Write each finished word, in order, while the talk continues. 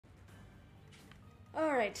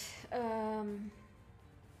Alright, I'll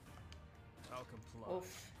comply.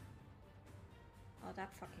 oof. Oh,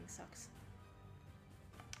 that fucking sucks.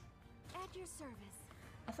 At your service.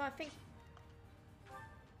 Although I think...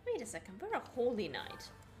 Wait a second, we're a holy knight.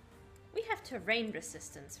 We have terrain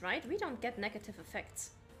resistance, right? We don't get negative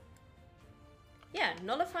effects. Yeah,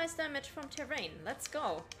 nullifies damage from terrain. Let's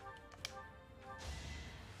go.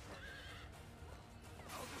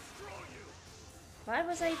 I'll destroy you. Why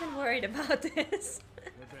was I even worried about this?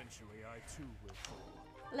 Eventually, I too will fall.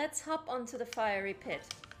 Let's hop onto the fiery pit.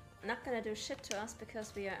 Not gonna do shit to us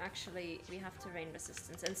because we have terrain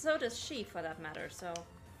resistance. And so does she, for that matter, so...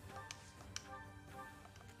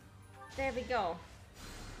 There we go.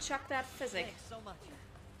 Chuck that physic. Thanks so much.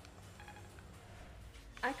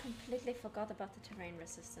 I completely forgot about the terrain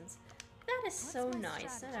resistance. That is so my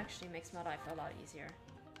nice. strategy? That actually makes my life a lot easier.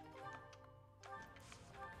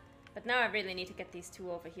 But now I really need to get these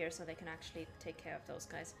two over here so they can actually take care of those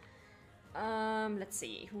guys. Let's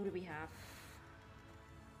see. Who do we have?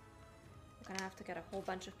 We're gonna have to get a whole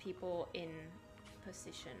bunch of people in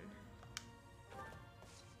position.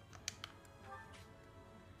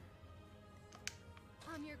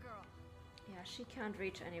 I'm your girl. Yeah, she can't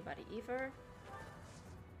reach anybody either.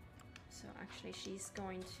 So actually she's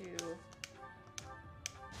going to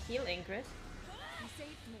heal Ingrid. You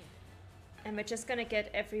saved me. And we're just gonna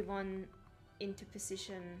get everyone into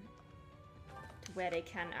position to where they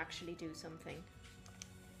can actually do something.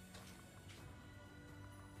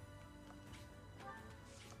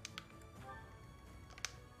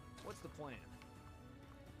 What's the plan?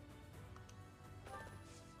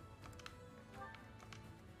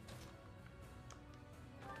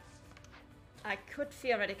 I could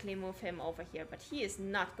theoretically move him over here, but he is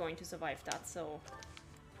not going to survive that, so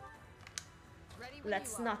Ready when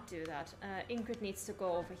let's you are. not do that. Ingrid needs to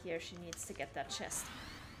go over here, she needs to get that chest.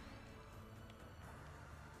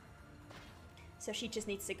 So she just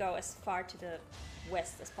needs to go as far to the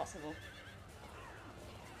west as possible.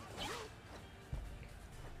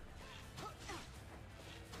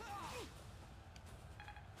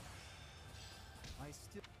 I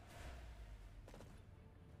still...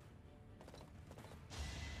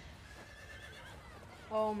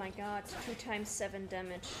 Oh my god, 2 times 7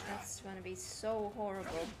 damage. That's gonna be so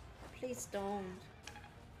horrible. Please don't.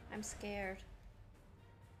 I'm scared.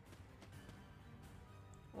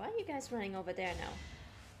 Why are you guys running over there now?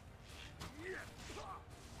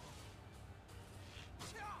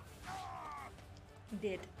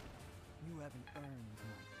 Did. You haven't earned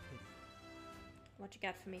my pity. What you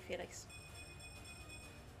got for me, Felix?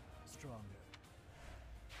 Stronger.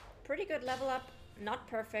 Pretty good level up. Not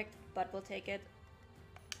perfect, but we'll take it.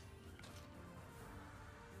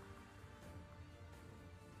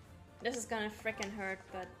 This is gonna frickin' hurt,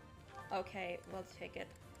 but okay, we'll take it.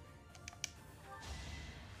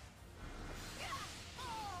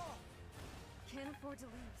 Can't afford to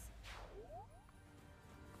lose.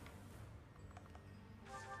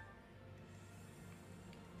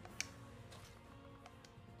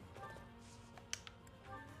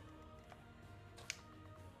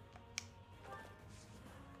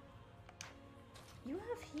 You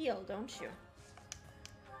have heal, don't you?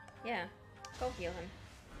 Yeah, go heal him.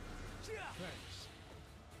 Thanks.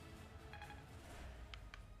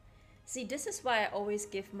 See, this is why I always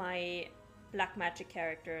give my black magic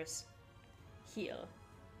characters heal.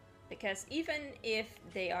 Because even if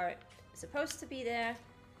they are supposed to be there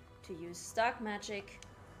to use dark magic,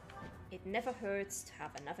 it never hurts to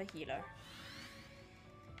have another healer.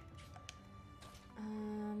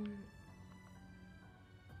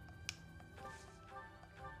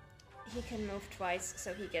 He can move twice,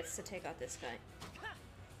 so he gets to take out this guy.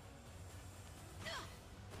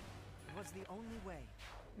 It was the only way.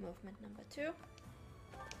 Movement number 2.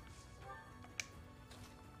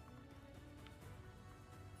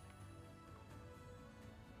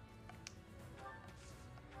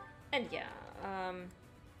 And yeah,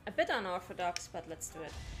 a bit unorthodox, but let's do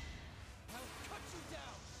it. I'll cut you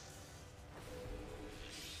down.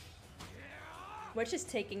 We're just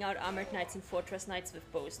taking out Armored Knights and Fortress Knights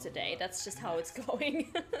with bows today. That's just how it's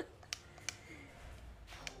going.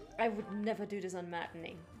 I would never do this on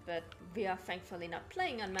Maddening, but we are thankfully not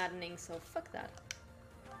playing on Maddening, so fuck that.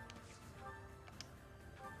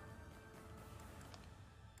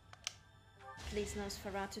 Please no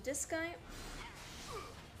Sfera to this guy.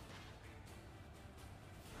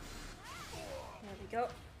 There we go.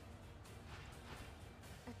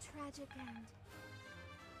 A tragic end.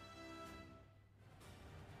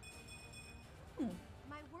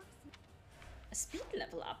 My work's A speed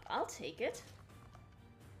level up, I'll take it.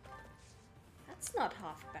 That's not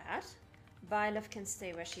half bad. Byleth can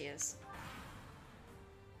stay where she is.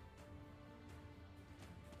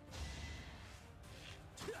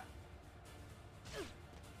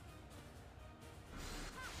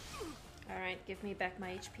 Alright, give me back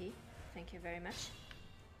my HP. Thank you very much.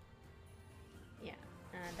 Yeah,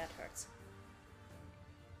 and that hurts.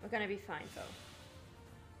 We're gonna be fine though.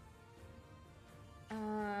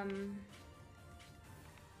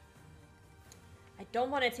 I don't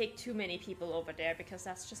want to take too many people over there because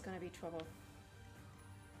that's just gonna be trouble.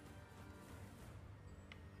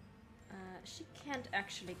 She can't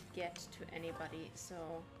actually get to anybody,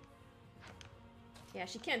 so... Yeah,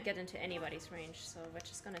 she can't get into anybody's range, so we're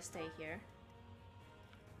just gonna stay here.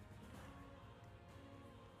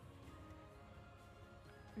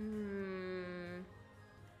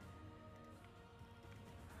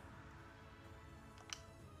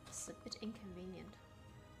 It's a bit inconvenient.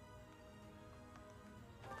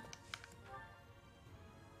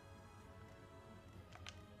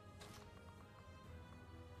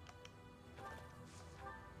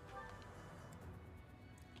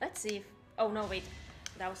 Let's see if... Oh no, wait.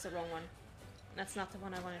 That was the wrong one. That's not the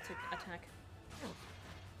one I wanted to attack.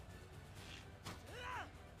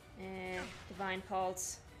 Divine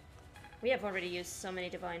Pulse. We have already used so many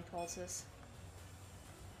Divine Pulses.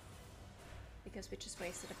 Because we just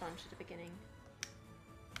wasted a bunch at the beginning.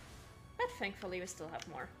 But thankfully we still have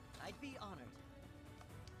more. I'd be honored.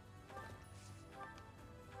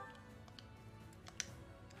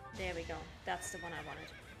 There we go. That's the one I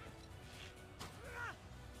wanted.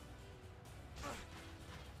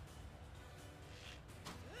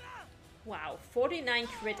 Wow, 49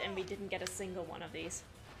 crit and we didn't get a single one of these.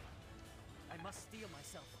 I must steel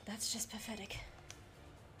myself. That's just pathetic.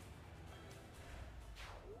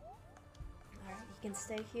 Alright, you can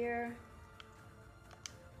stay here.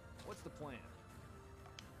 What's the plan?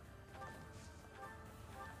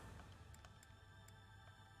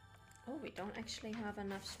 Oh, we don't actually have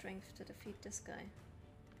enough strength to defeat this guy.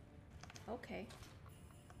 Okay.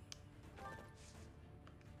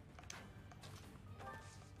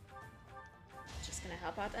 Just gonna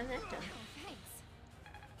help out Annette then. Oh, thanks.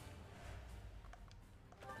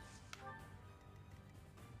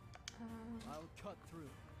 I'll cut through.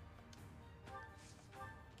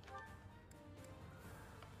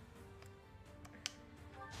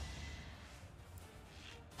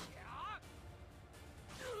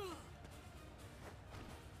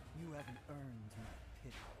 You haven't earned my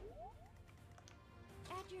pity.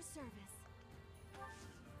 At your service.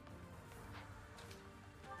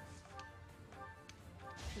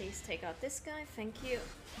 Please take out this guy, thank you.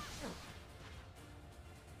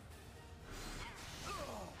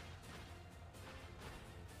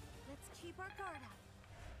 Let's keep our guard up.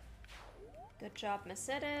 Good job,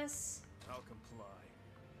 Mercedes. I'll comply.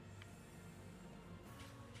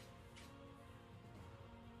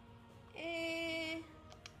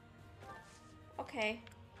 Okay.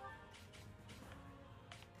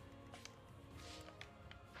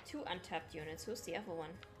 2 untapped units. Who's the other one?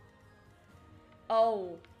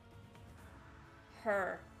 Oh.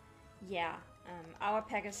 Her. Yeah. Our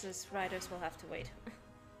Pegasus riders will have to wait.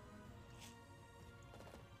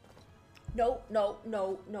 No, no,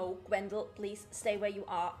 no, no. Gwendol, please stay where you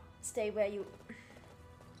are. Stay where you...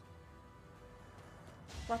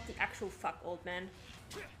 What the actual fuck, old man?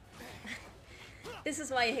 This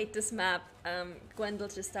is why I hate this map.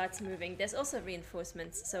 Gwendol just starts moving. There's also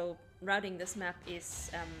reinforcements, so routing this map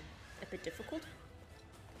is a bit difficult.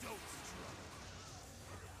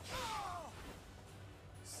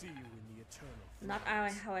 See you in the eternal. Not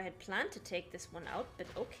how I had planned to take this one out, but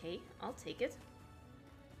okay, I'll take it.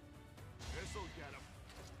 This'll get him.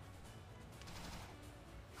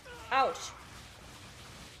 Ouch!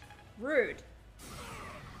 Rude.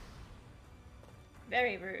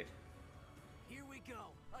 Very rude. Here we go.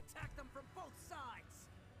 Attack them from both sides.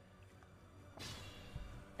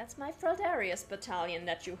 That's my Fraldarius battalion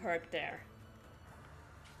that you heard there.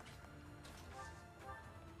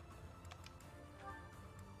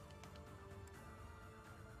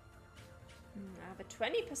 I have a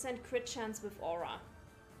 20% crit chance with Aura.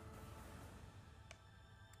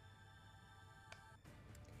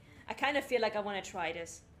 I kind of feel like I want to try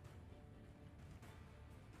this.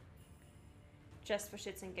 Just for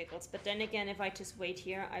shits and giggles. But then again, if I just wait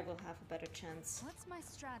here, I will have a better chance. What's my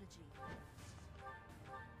strategy?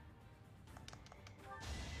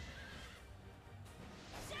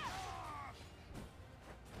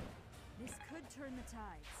 This could turn the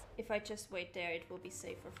tides. If I just wait there, it will be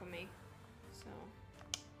safer for me. So...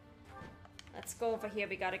 Let's go over here.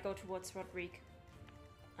 We gotta go towards Rodrigue.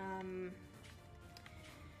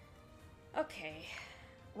 Okay.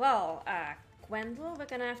 Well, Gwendol, we're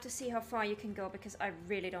gonna have to see how far you can go because I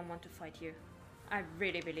really don't want to fight you. I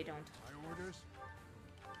really, really don't. My orders?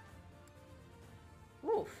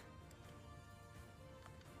 Oof.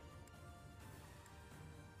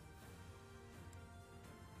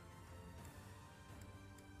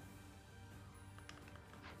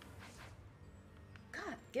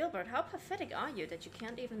 Gilbert, how pathetic are you that you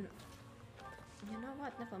can't even... You know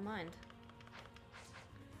what? Never mind.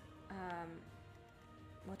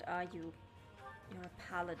 What are you? You're a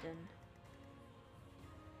paladin.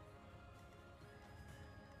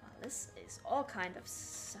 Well, this is all kind of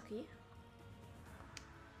sucky.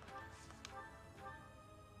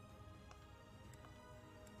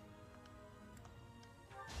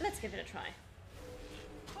 Let's give it a try.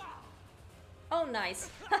 Oh, nice.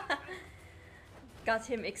 Got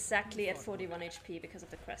him exactly at 41 HP because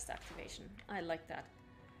of the crest activation. I like that.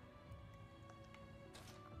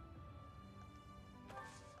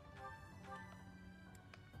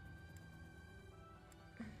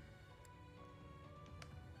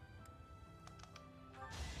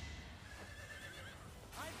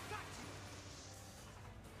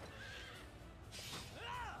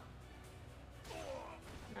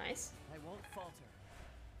 Nice. I won't falter.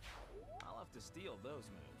 I'll have to steal those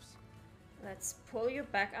moves. Let's pull you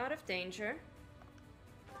back out of danger.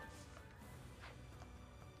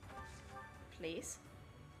 Please.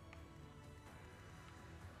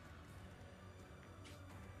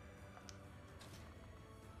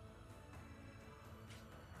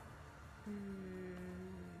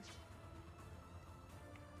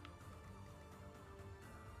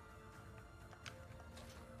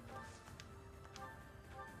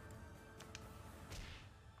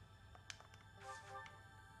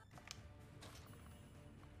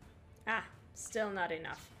 Ah, still not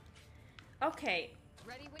enough. Okay,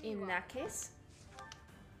 Ready when in you that case.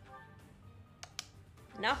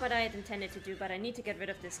 Not what I had intended to do, but I need to get rid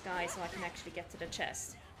of this guy so I can actually get to the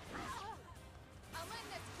chest. I'll end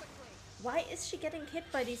this quickly. Why is she getting hit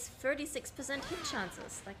by these 36% hit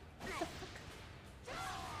chances? Like, what the fuck?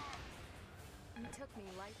 You took me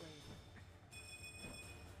lightly.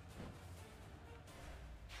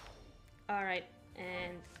 Alright,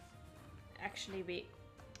 and actually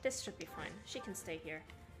this should be fine. She can stay here.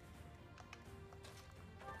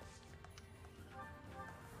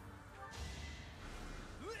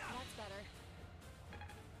 That's better.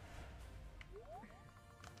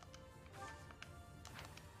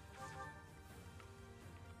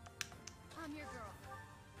 I'm your girl.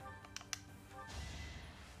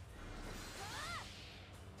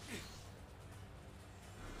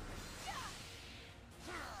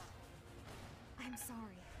 I'm sorry.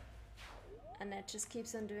 Annette just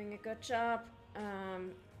keeps on doing a good job.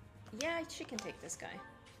 Yeah, she can take this guy,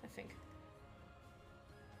 I think.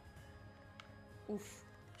 Oof.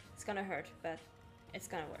 It's gonna hurt, but it's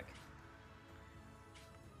gonna work.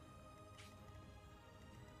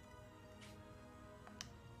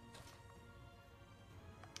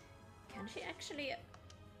 Can she actually...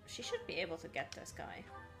 She should be able to get this guy.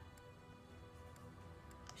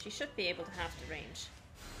 She should be able to have the range.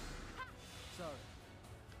 Sorry.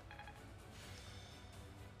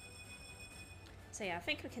 So yeah, I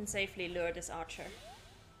think we can safely lure this archer.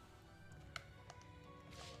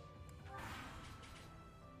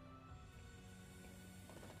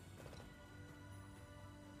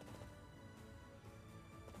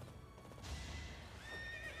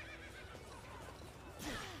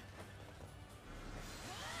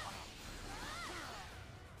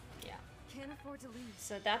 Yeah. Can't afford to lose.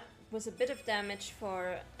 So that was a bit of damage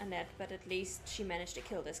for Annette, but at least she managed to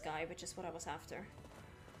kill this guy, which is what I was after.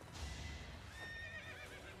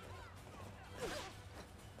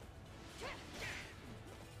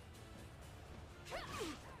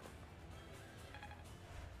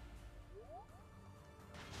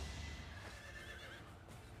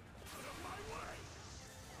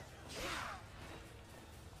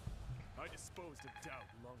 I disposed of doubt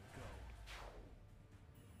long ago.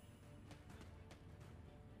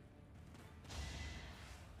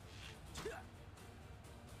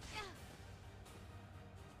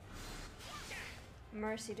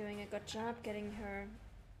 Mercy doing a good job getting her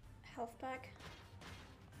health back.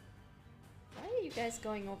 Why are you guys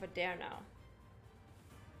going over there now?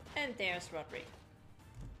 And there's Roderick.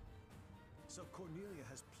 So Cornelia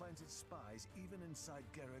has planted spies even inside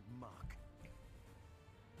Garreg Mach.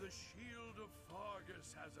 The shield of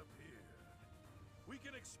Fargus has appeared. We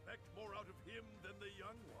can expect more out of him than the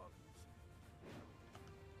young ones.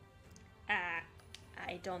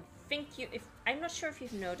 I don't think you... I'm not sure if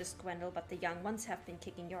you've noticed, Gwendol, but the young ones have been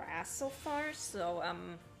kicking your ass so far, so,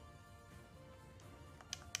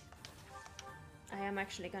 I am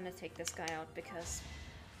actually gonna take this guy out because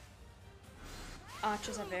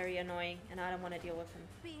archers are very annoying and I don't want to deal with him.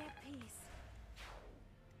 Be at peace.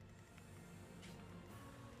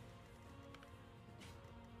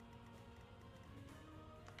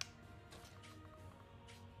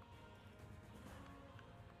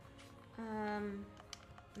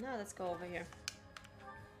 No, let's go over here.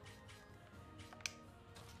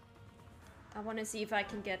 want to see if I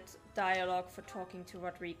can get dialogue for talking to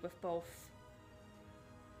Rodrigue with both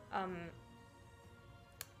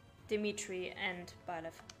Dimitri and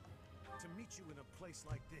Byleth. To meet you in a place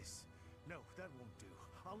like this. No, that won't do.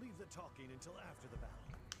 I'll leave the talking until after the battle.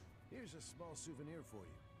 Here's a small souvenir for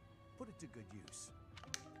you. Put it to good use.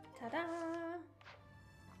 Ta-da!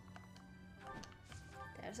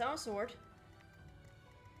 There's our sword.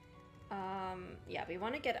 Yeah, we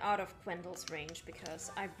want to get out of Gwendel's range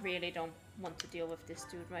because I really don't want to deal with this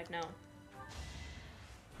dude right now.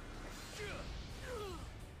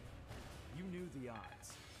 You knew the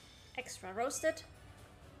odds. Extra roasted.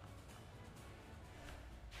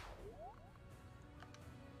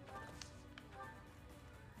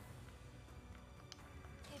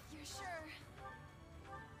 If you're sure.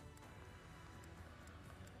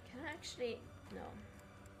 Can I actually... No.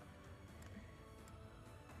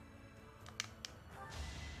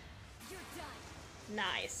 You're done.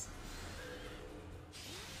 Nice.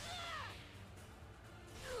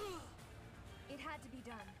 It had to be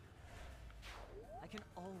done. I can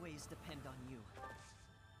always depend on you.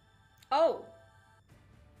 Oh!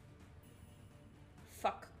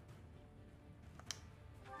 Fuck.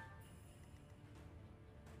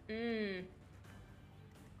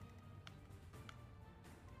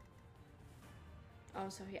 Oh,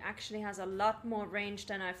 so he actually has a lot more range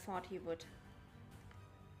than I thought he would.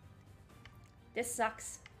 This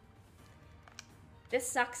sucks. This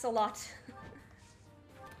sucks a lot.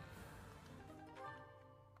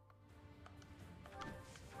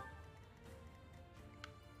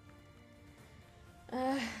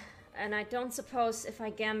 And I don't suppose if I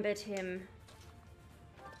gambit him,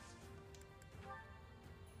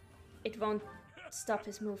 it won't stop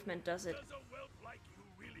his movement, does it? Does a whelp like you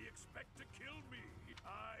really expect to kill me?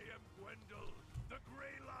 I am Gwendol, the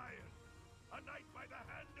Grey Lion, a knight by the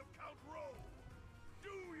hand of Count Rowe.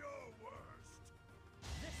 Do your worst.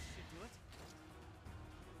 This should do it.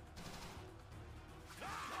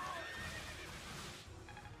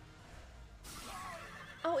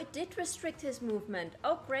 Oh, it did restrict his movement.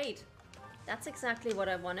 Oh, great. That's exactly what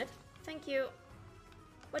I wanted. Thank you.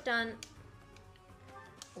 We're done.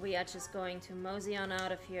 We are just going to mosey on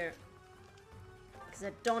out of here. Because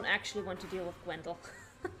I don't actually want to deal with Gwendol.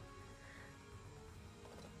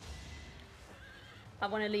 I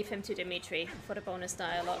want to leave him to Dimitri for the bonus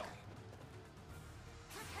dialogue.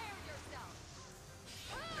 Prepare yourself.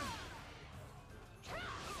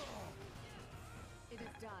 It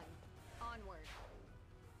is done. Onward.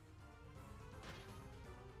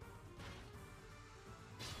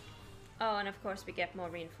 Oh, and of course we get more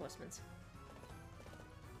reinforcements.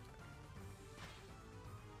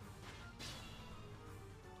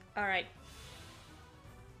 Alright.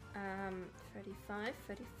 35,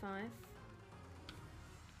 35,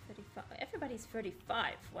 35. Everybody's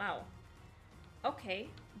 35. Wow. Okay.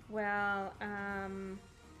 Well,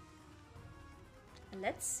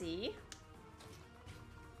 let's see.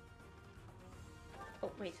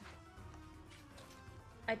 Oh, wait.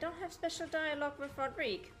 I don't have special dialogue with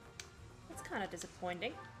Rodrigue. That's kind of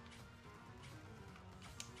disappointing.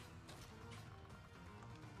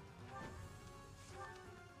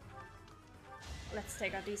 Let's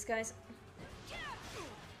take out these guys. Here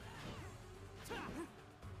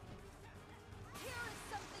is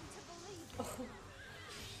something to believe. Oh.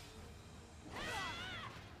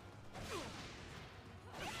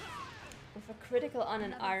 With a critical on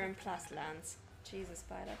an Iron Plus lance. Jesus,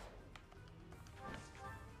 Byleth.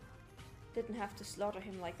 Didn't have to slaughter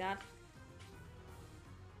him like that.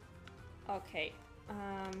 Okay.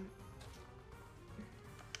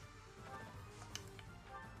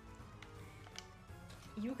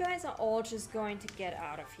 You guys are all just going to get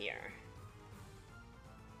out of here.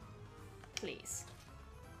 Please.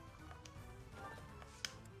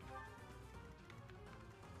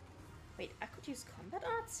 Wait, I could use combat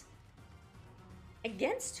arts?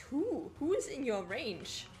 Against who? Who is in your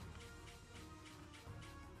range?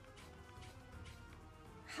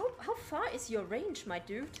 How far is your range, my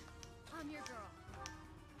dude? I'm your girl.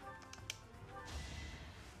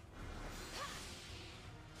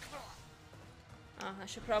 I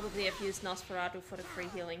should probably have used Nosferatu for the free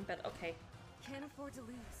healing, but okay. Can't afford to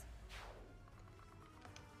lose.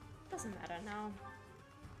 Doesn't matter now.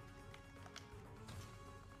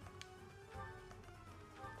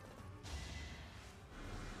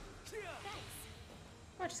 Thanks.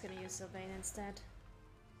 We're just gonna use Sylvain instead.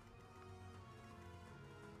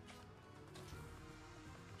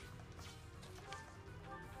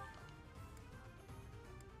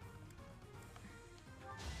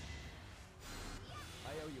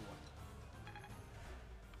 I owe you one.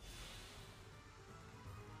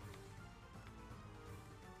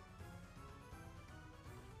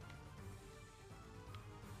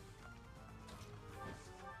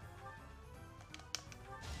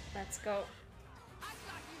 Let's go. I've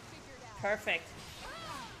got you figured out. Perfect.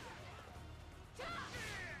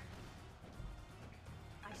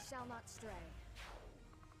 I shall not stray.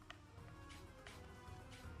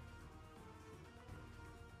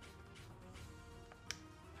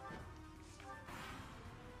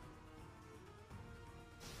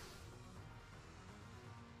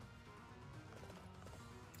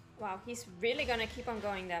 Wow, he's really gonna keep on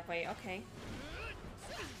going that way. Okay.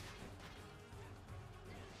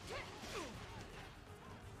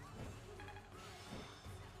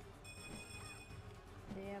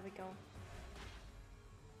 There we go.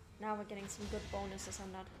 Now we're getting some good bonuses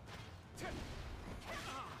on that.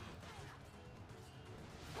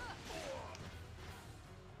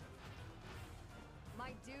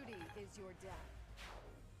 My duty is your death.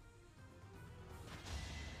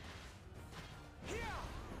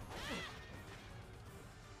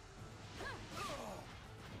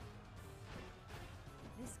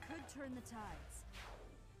 This could turn the tides.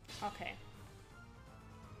 Okay.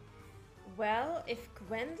 Well, if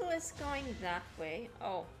Gwendol is going that way...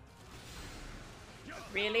 Oh.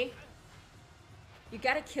 Really? You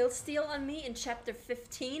got a kill steal on me in chapter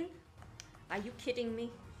 15? Are you kidding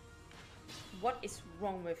me? What is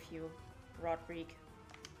wrong with you, Rodrigue?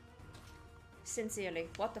 Sincerely,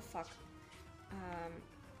 what the fuck?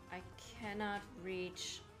 I cannot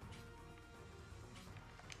reach...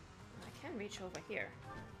 I can reach over here.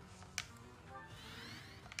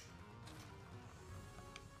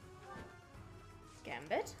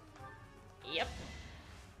 Gambit? Yep.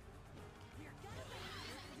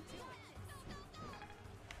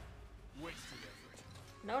 Wasted effort.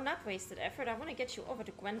 No, not wasted effort. I want to get you over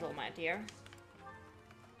to Gwendol, my dear.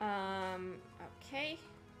 Okay.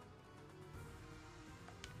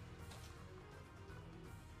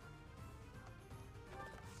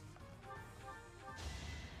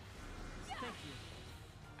 Thank you.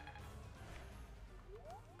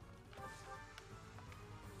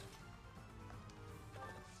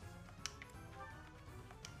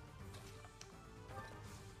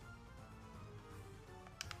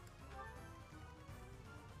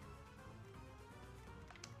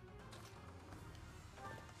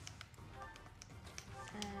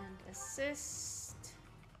 Assist.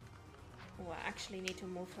 Oh, I actually need to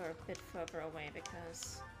move her a bit further away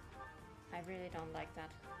because I really don't like that.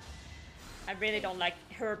 I really don't like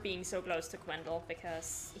her being so close to Gwendol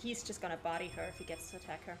because he's just gonna body her if he gets to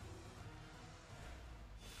attack her.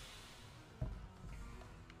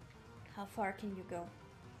 How far can you go?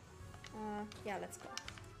 Yeah, let's go.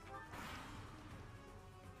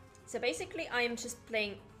 So basically I am just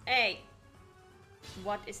playing... Hey!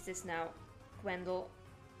 What is this now? Gwendol?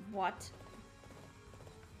 What?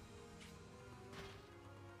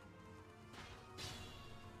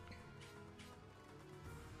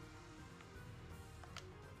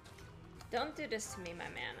 Don't do this to me, my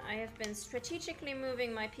man. I have been strategically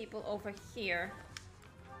moving my people over here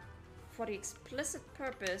for the explicit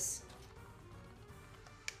purpose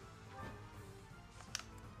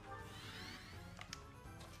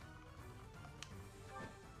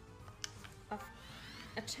of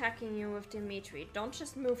attacking you with Dimitri. Don't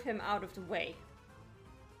just move him out of the way.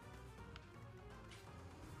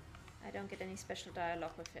 I don't get any special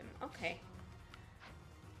dialogue with him. Okay.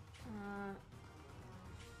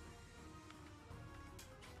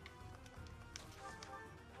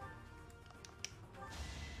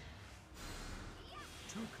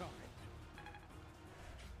 Too kind.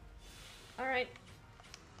 Alright.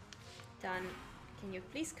 Done. Can you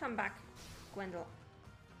please come back, Gwendol?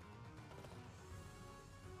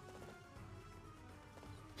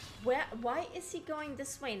 Why is he going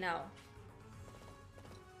this way now?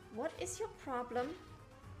 What is your problem?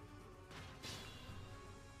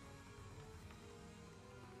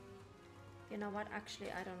 You know what?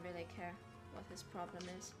 Actually, I don't really care what his problem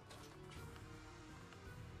is.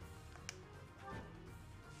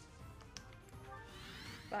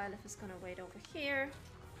 Byleth is gonna wait over here.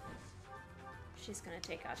 She's gonna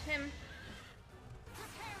take out him.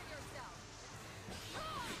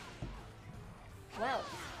 Well,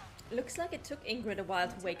 looks like it took Ingrid a while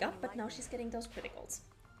to wake up, but now she's getting those criticals.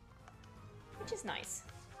 Which is nice.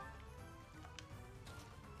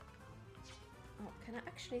 Oh, can I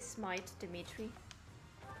actually smite Dimitri?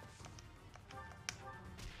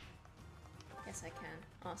 Yes, I can.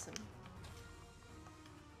 Awesome.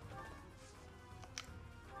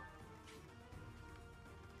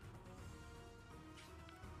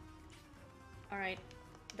 Alright,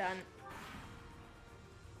 done.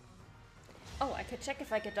 Oh, I could check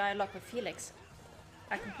if I could dialogue with Felix.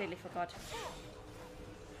 I completely forgot.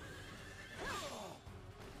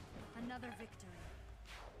 Another victory.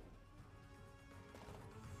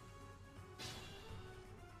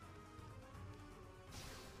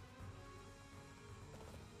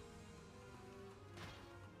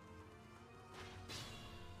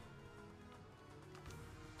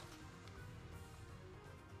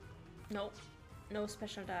 Nope. No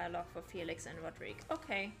special dialogue for Felix and Rodrigue.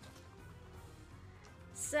 Okay.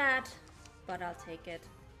 Sad, but I'll take it.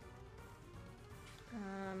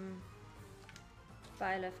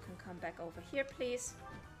 Byleth can come back over here, please.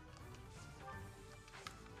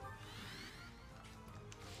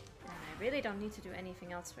 And I really don't need to do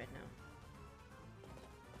anything else right now.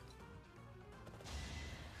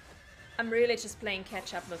 I'm really just playing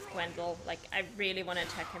catch up with Gwendol. Like, I really want to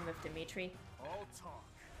attack him with Dimitri. All talk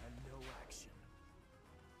and no action.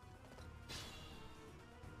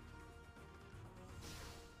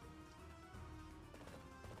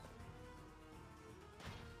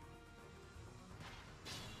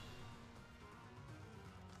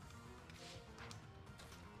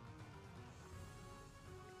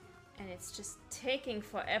 And it's just taking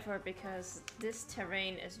forever because this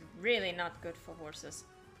terrain is really not good for horses.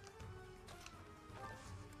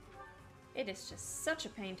 It is just such a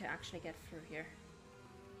pain to actually get through here.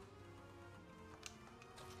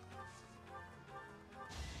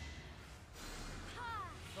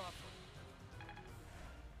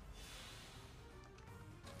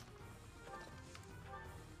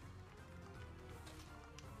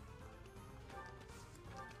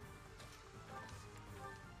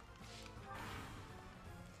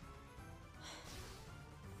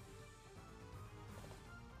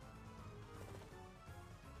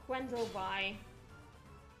 Gwendol, why?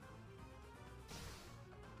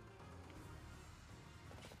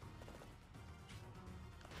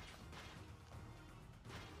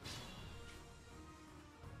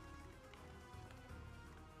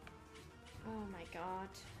 Oh my god.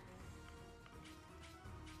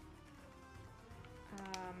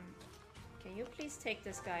 Can you please take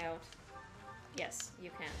this guy out? Yes, you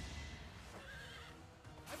can.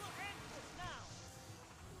 I will end this now.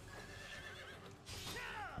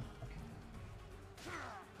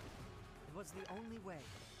 It was the only way.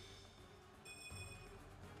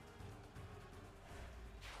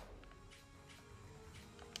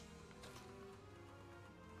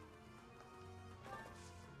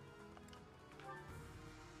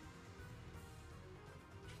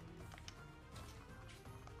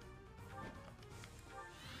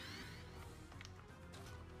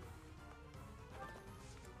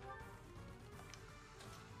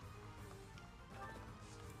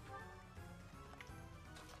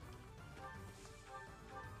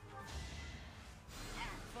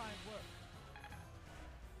 Fine work.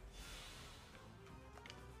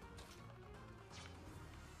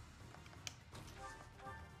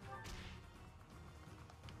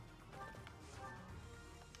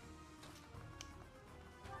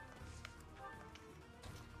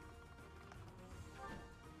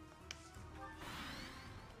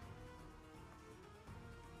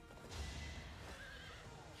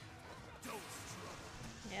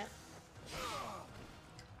 Yeah.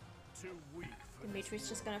 Too weak for Dimitri's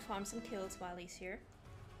just gonna farm some kills while he's here.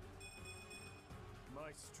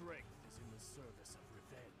 my strength is in the service of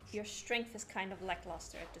revenge. Your strength is kind of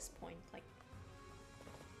lackluster at this point. Like,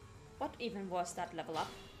 what even was that level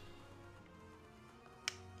up?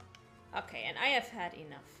 Okay, and I have had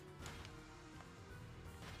enough.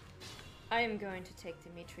 I am going to take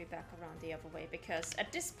Dimitri back around the other way because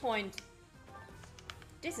at this point,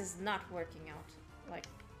 this is not working out. Like,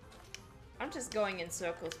 I'm just going in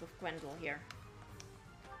circles with Gwendol here.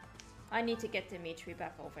 I need to get Dimitri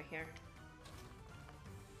back over here.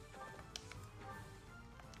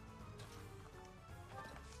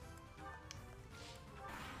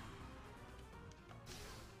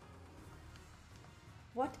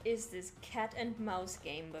 What is this cat and mouse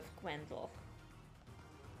game with Gwendol?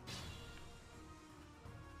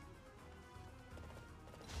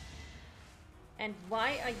 And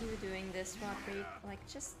why are you doing this, Rodrigue? Like,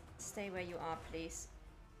 just stay where you are, please.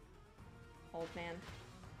 Old man.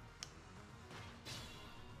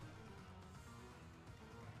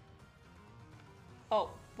 Oh,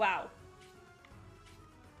 wow.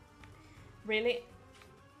 Really?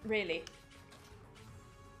 Really?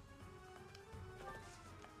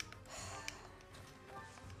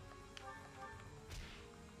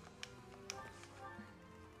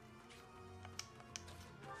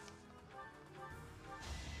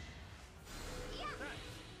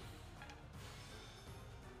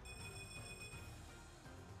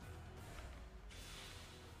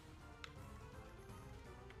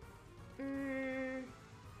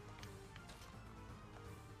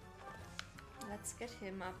 Let's get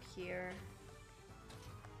him up here.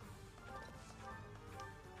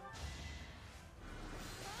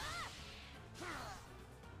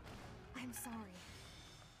 I'm sorry.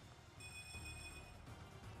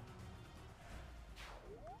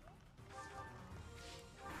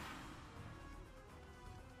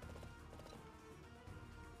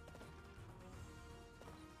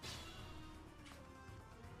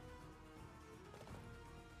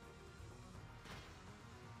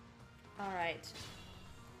 Alright.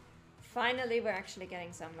 Finally, we're actually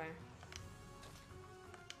getting somewhere.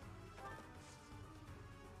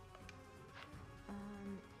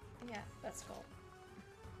 Yeah, let's go.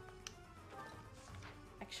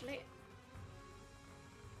 Actually,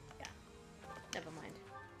 yeah, never mind.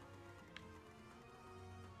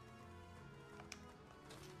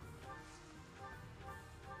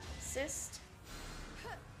 Assist.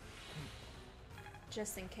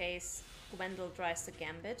 Just in case Gwendol tries to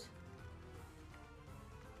gambit.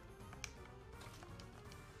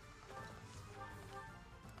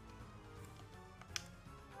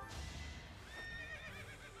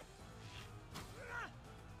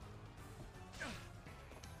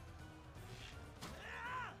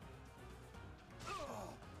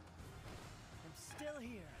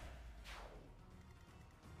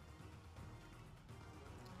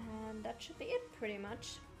 And that should be it, pretty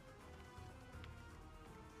much.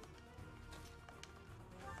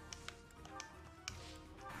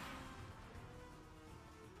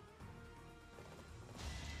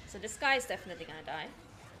 So this guy is definitely gonna die.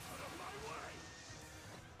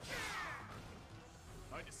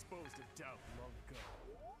 I disposed of doubt long ago.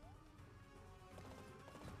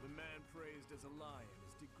 The man praised as a lion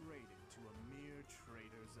is degraded to a mere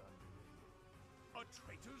traitor's underling. A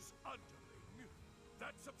traitor's underling?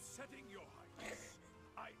 That's upsetting, your highness.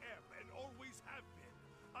 I am, and always have been,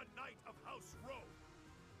 a knight of House Row.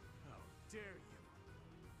 How dare you?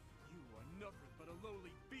 You are nothing but a lowly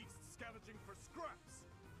beast scavenging for scraps.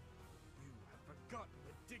 You have forgotten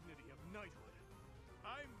the dignity of knighthood.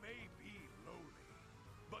 I may be lowly,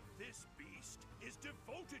 but this beast is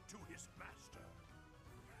devoted to his master.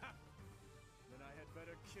 Ha! Then I had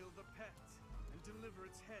better kill the pet and deliver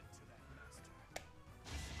its head to that master.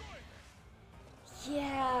 Destroy them!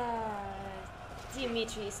 Yeah,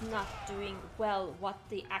 Dimitri is not doing well. What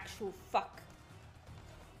the actual fuck?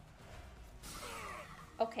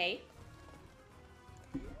 Okay.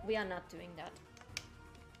 We are not doing that.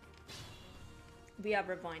 We are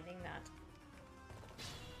rewinding that.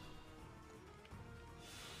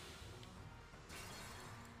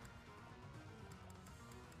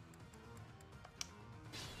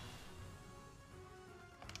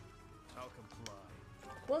 I'll comply.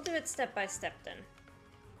 We'll do it step by step then.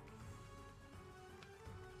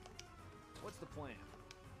 What's the plan?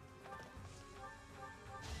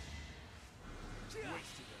 Wasted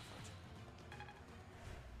effort.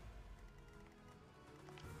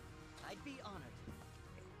 I'd be honored.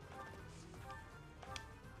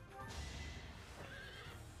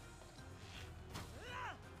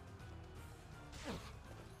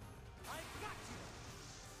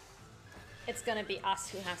 It's gonna be us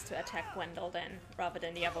who has to attack Gwendol then, rather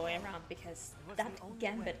than the other way around, because that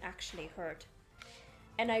gambit actually hurt.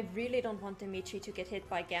 And I really don't want Dimitri to get hit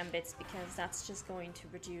by gambits, because that's just going to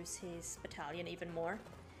reduce his battalion even more.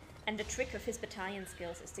 And the trick of his battalion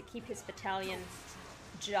skills is to keep his battalion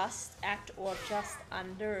just at or just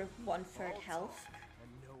under 1/3 health.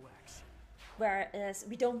 And no action. Whereas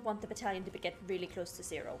we don't want the battalion to get really close to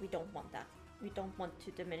 0. We don't want that. We don't want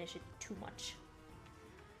to diminish it too much.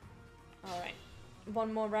 Alright.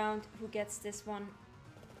 One more round. Who gets this one?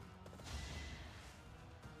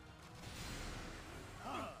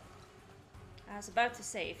 I was about to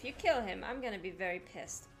say, if you kill him, I'm gonna be very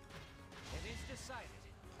pissed. It is decided.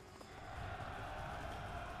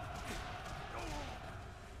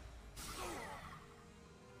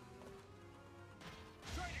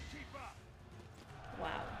 Try to keep up.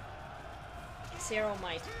 Wow. 0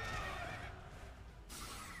 might.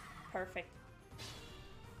 Perfect.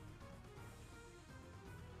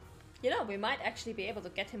 You know, we might actually be able to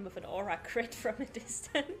get him with an aura crit from a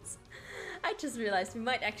distance. I just realized we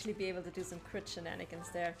might actually be able to do some crit shenanigans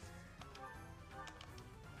there.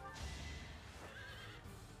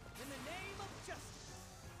 In the name of justice.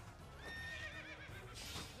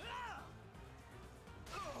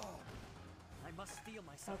 I must steel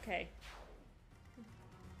myself. Okay.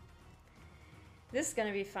 This is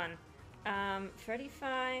gonna be fun.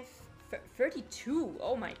 35... 32!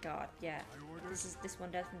 Oh my god, yeah. This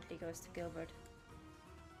one definitely goes to Gilbert.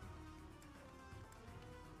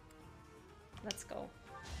 Let's go.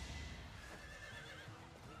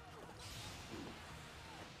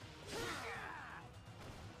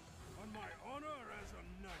 On my honor as a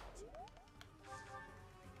knight.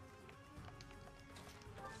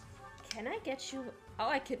 Can I get you... Oh,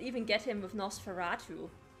 I could even get him with Nosferatu.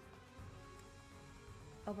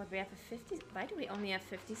 Oh, but we have a 50... Why do we only have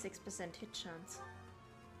 56% hit chance?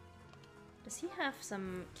 Does he have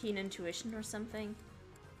some keen intuition or something?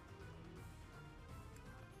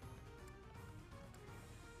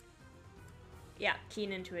 Yeah,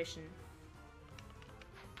 keen intuition.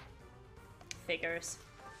 figures.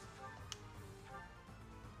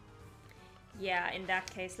 Yeah, in that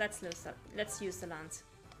case, let's use the lance.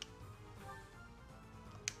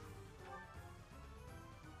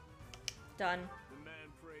 Done. The man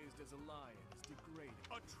praised as a lion is degraded.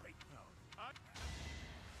 A trait.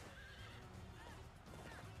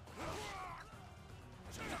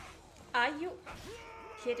 Are you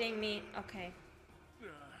kidding me? Okay.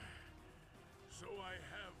 So I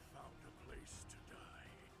have found a place to die.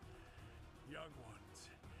 Young ones,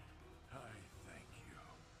 I thank you.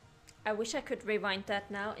 I wish I could rewind that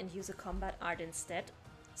now and use a combat art instead,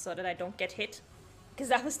 so that I don't get hit. Because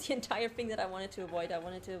that was the entire thing that I wanted to avoid. I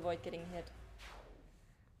wanted to avoid getting hit.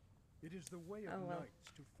 It is the way of Oh, well. knights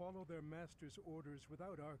to follow their master's orders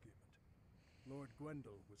without argument. Lord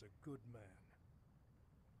Gwendol was a good man.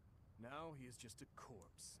 Now he is just a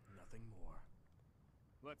corpse, nothing more.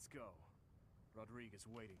 Let's go. Rodrigue is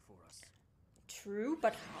waiting for us. True,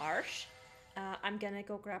 but harsh. I'm gonna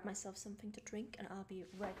go grab myself something to drink and I'll be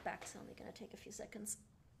right back. It's only gonna take a few seconds.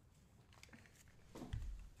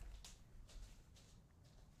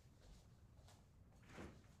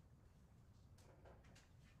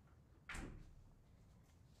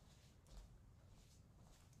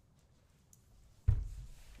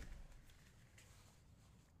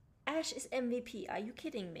 Ash is MVP. Are you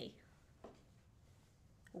kidding me?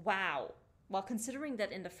 Wow. Well, considering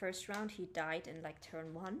that in the first round he died in like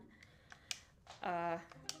turn 1.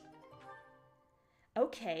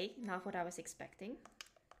 Okay, not what I was expecting.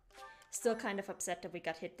 Still kind of upset that we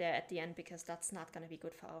got hit there at the end because that's not gonna be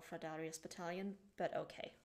good for our Fradarius battalion, but okay.